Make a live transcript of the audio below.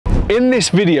In this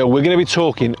video, we're going to be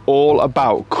talking all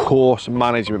about course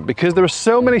management because there are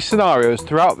so many scenarios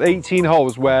throughout the 18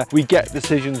 holes where we get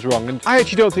decisions wrong, and I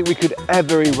actually don't think we could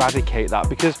ever eradicate that,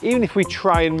 because even if we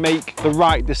try and make the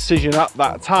right decision at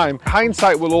that time,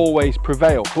 hindsight will always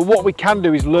prevail. But what we can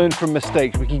do is learn from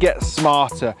mistakes, we can get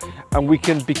smarter, and we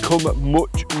can become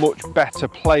much better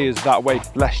players that way.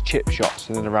 Less chip shots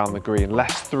in and around the green,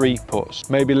 less 3-putts,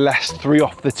 maybe less 3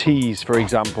 off the tees, for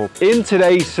example. In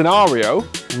today's scenario,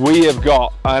 we have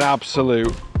got an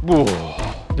absolute,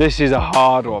 this is a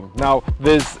hard one. Now,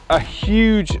 there's a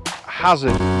huge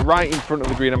hazard right in front of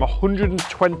the green. I'm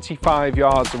 125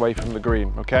 yards away from the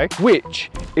green, okay?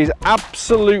 Which is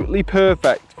absolutely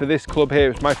perfect for this club here.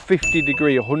 It's my 50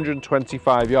 degree,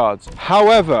 125 yards.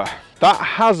 However, that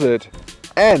hazard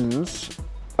ends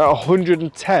at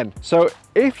 110. So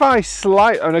if I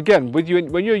slide, and again, with you,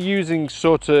 when you're using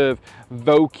sort of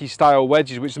Vokey style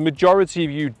wedges, which the majority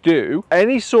of you do,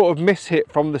 any sort of mishit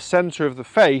from the center of the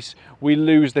face, we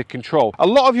lose the control. A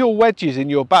lot of your wedges in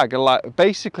your bag are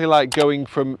basically like going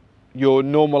from your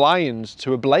normal irons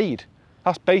to a blade.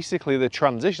 That's basically the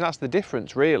transition. That's the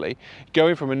difference, really,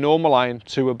 going from a normal iron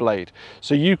to a blade.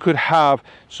 So you could have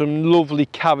some lovely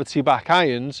cavity back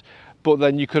irons, but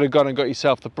then you could have gone and got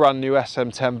yourself the brand new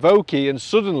SM10 Vokey, and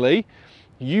suddenly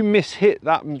you mishit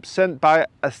that scent by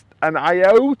an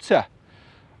iota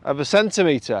of a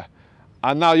centimetre,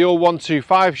 and now your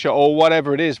 125 shot, or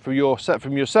whatever it is for your set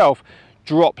from yourself,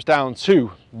 drops down to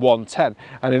 110,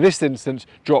 and in this instance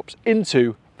drops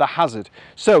into the hazard.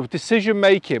 So decision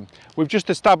making, we've just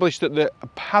established that the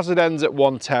hazard ends at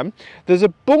 110. There's a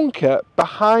bunker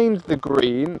behind the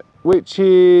green which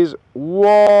is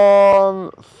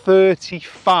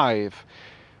 135.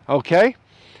 Okay,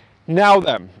 now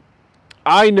then,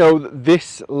 I know that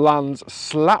this lands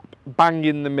slap bang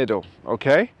in the middle,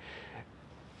 okay?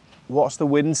 What's the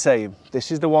wind saying? This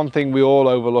is the one thing we all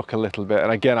overlook a little bit,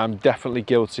 and again, I'm definitely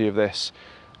guilty of this.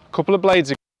 A couple of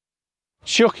blades,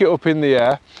 chuck it up in the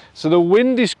air. So the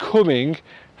wind is coming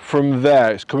from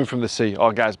there, it's coming from the sea.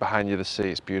 Oh guys, behind you, the sea,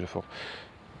 it's beautiful.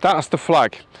 That's the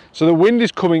flag. So the wind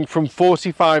is coming from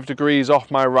 45 degrees off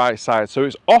my right side. So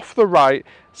it's off the right,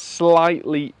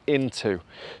 slightly into.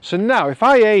 So now if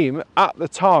I aim at the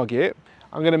target,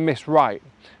 I'm going to miss right.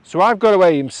 So I've got to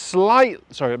aim I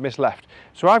missed left.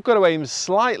 So I've got to aim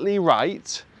slightly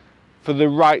right for the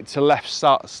right to left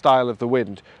style of the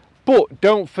wind. But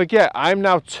don't forget, I'm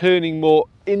now turning more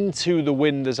into the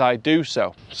wind as I do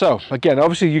so. So again,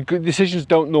 obviously your decisions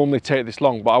don't normally take this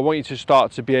long, but I want you to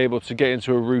start to be able to get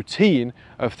into a routine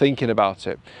of thinking about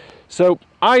it. So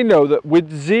I know that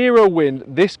with zero wind,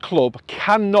 this club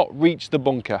cannot reach the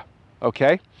bunker,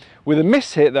 okay? With a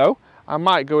miss hit though, I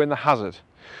might go in the hazard.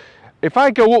 If I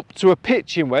go up to a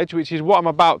pitching wedge, which is what I'm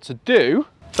about to do,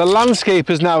 the landscape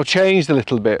has now changed a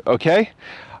little bit, okay?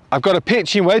 I've got a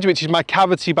pitching wedge, which is my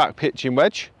cavity back pitching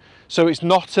wedge. So it's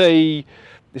not a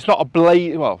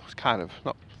blade, well, it's kind of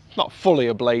not fully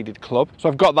a bladed club. So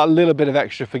I've got that little bit of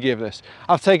extra forgiveness.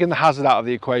 I've taken the hazard out of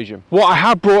the equation. What I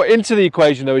have brought into the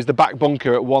equation though is the back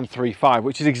bunker at 135,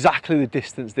 which is exactly the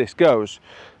distance this goes.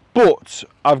 But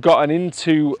I've got an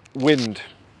into wind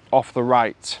off the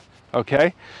right,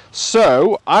 okay?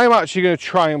 So I'm actually going to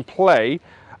try and play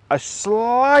a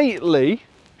slightly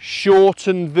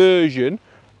shortened version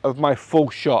of my full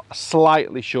shot, a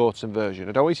slightly shortened version.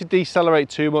 I don't want you to decelerate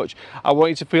too much. I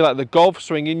want you to feel like the golf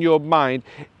swing in your mind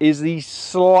is the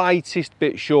slightest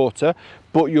bit shorter,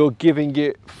 but you're giving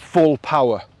it full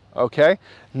power, okay?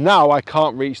 Now I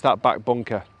can't reach that back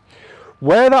bunker.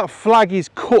 Where that flag is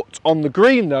cut on the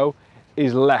green though,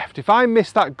 is left. If I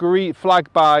miss that green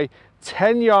flag by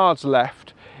 10 yards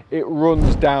left, it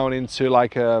runs down into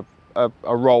like a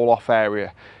roll-off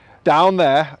area. Down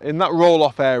there, in that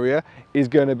roll-off area, is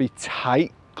going to be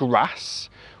tight grass,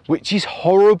 which is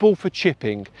horrible for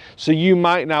chipping. So you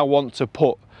might now want to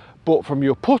putt, but from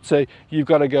your putter, you've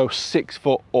got to go 6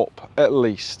 foot up at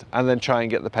least, and then try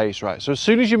and get the pace right. So as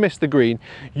soon as you miss the green,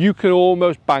 you can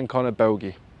almost bank on a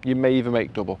bogey. You may even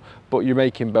make double, but you're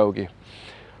making bogey.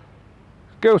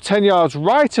 Go 10 yards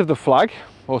right of the flag,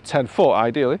 or 10 foot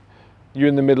ideally, you're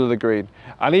in the middle of the green.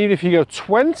 And even if you go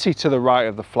 20 to the right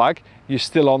of the flag, you're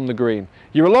still on the green.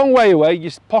 You're a long way away,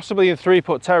 you're possibly in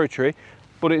 3-putt territory,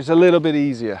 but it's a little bit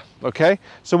easier, okay?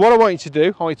 So what I want you to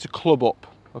do, I want you to club up,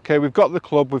 okay? We've got the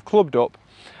club, we've clubbed up.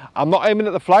 I'm not aiming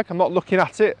at the flag, I'm not looking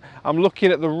at it. I'm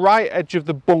looking at the right edge of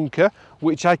the bunker,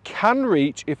 which I can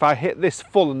reach if I hit this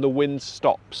full and the wind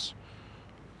stops.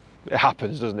 It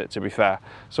happens, doesn't it, to be fair?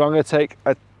 So I'm gonna take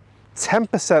a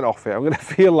 10% off it. I'm gonna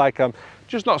feel like I'm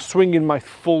just not swinging my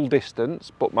full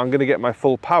distance, but I'm gonna get my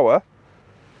full power.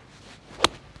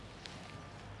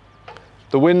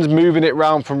 The wind's moving it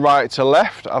round from right to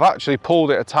left. I've actually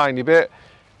pulled it a tiny bit.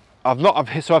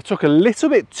 So I've took a little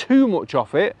bit too much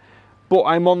off it, but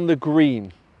I'm on the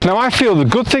green. Now I feel the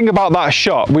good thing about that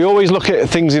shot, we always look at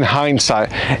things in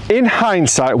hindsight. In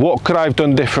hindsight, what could I have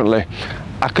done differently?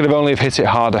 I could have only have hit it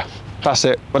harder. That's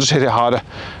it, I just hit it harder.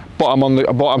 But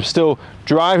I'm still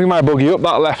driving my buggy up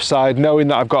that left side, knowing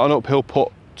that I've got an uphill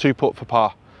putt, 2-putt for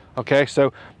par. Okay,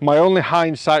 so my only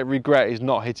hindsight regret is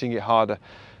not hitting it harder.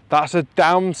 That's a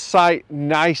downside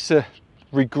nicer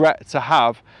regret to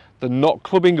have than not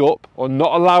clubbing up, or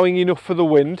not allowing enough for the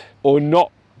wind, or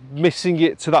not missing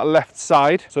it to that left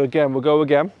side. So again, we'll go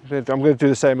again. I'm going to do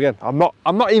the same again. I'm not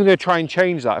even going to try and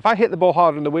change that. If I hit the ball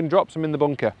harder and the wind drops, I'm in the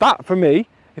bunker. That for me,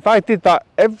 if I did that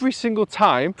every single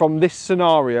time from this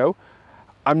scenario,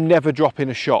 I'm never dropping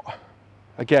a shot.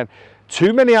 Again,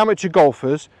 too many amateur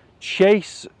golfers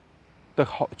chase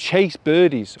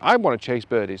birdies. I want to chase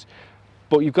birdies,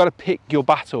 but you've got to pick your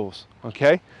battles.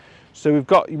 Okay, so we've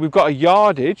got a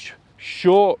yardage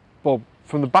short, well,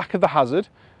 from the back of the hazard,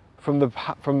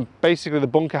 from basically the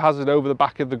bunker hazard over the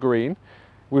back of the green.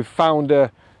 We've found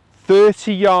a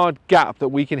 30-yard gap that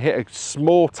we can hit a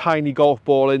small tiny golf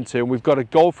ball into, and we've got a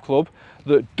golf club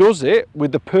that does it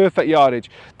with the perfect yardage.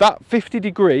 That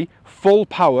 50-degree full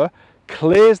power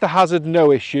clears the hazard,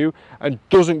 no issue, and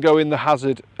doesn't go in the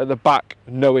hazard at the back,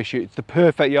 no issue. It's the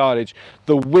perfect yardage.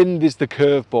 The wind is the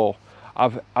curveball.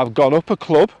 I've gone up a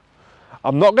club.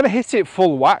 I'm not going to hit it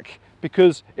full whack,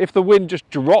 because if the wind just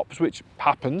drops, which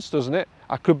happens, doesn't it,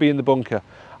 I could be in the bunker.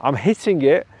 I'm hitting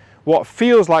it what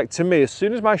feels like to me, as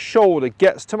soon as my shoulder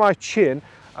gets to my chin,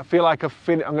 I feel like I'm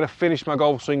going to finish my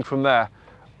golf swing from there.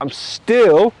 I'm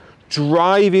still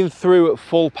driving through at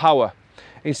full power.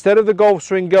 Instead of the golf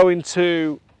swing going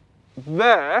to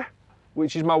there,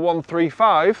 which is my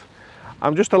 135,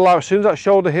 I'm just allowing, as soon as that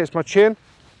shoulder hits my chin,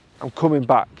 I'm coming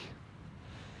back.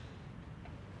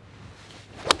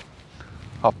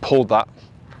 I've pulled that.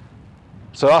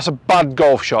 So that's a bad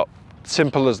golf shot,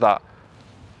 simple as that.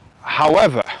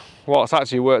 However, what's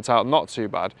actually worked out not too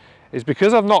bad is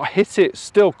because I've not hit it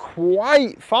still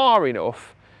quite far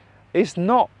enough, it's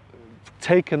not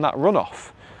taken that runoff.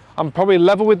 I'm probably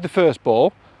level with the first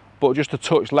ball, but just a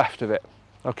touch left of it,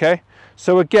 okay?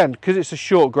 So again, because it's a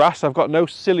short grass, I've got no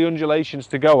silly undulations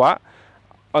to go at.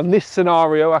 On this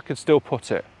scenario, I could still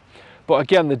putt it. But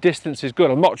again, the distance is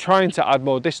good. I'm not trying to add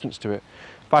more distance to it.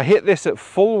 If I hit this at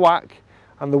full whack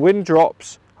and the wind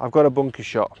drops, I've got a bunker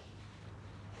shot.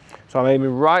 So I'm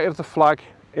aiming right of the flag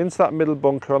into that middle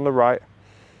bunker on the right.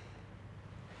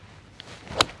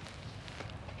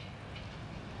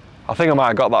 I think I might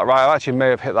have got that right. I actually may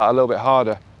have hit that a little bit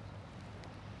harder.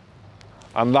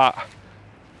 And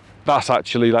that's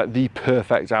actually like the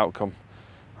perfect outcome,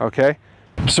 okay?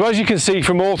 So as you can see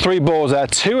from all three balls there,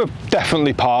 two are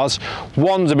definitely pars,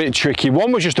 one's a bit tricky,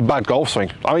 one was just a bad golf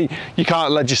swing. I mean, you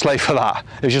can't legislate for that,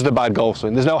 it's just a bad golf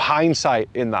swing. There's no hindsight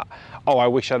in that. Oh, I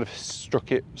wish I'd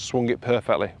have swung it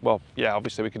perfectly. Well, yeah,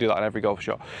 obviously we could do that in every golf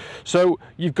shot. So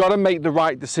you've got to make the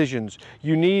right decisions.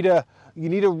 You need a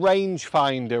range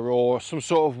finder or some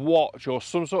sort of watch or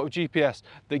some sort of GPS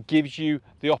that gives you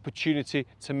the opportunity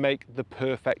to make the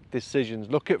perfect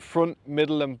decisions. Look at front,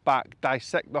 middle and back,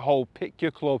 dissect the hole, pick your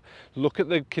club, look at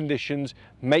the conditions,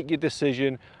 make your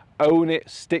decision, own it,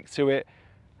 stick to it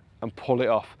and pull it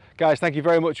off. Guys, thank you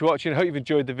very much for watching. I hope you've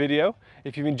enjoyed the video.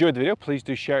 If you've enjoyed the video, please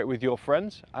do share it with your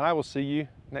friends and I will see you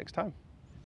next time.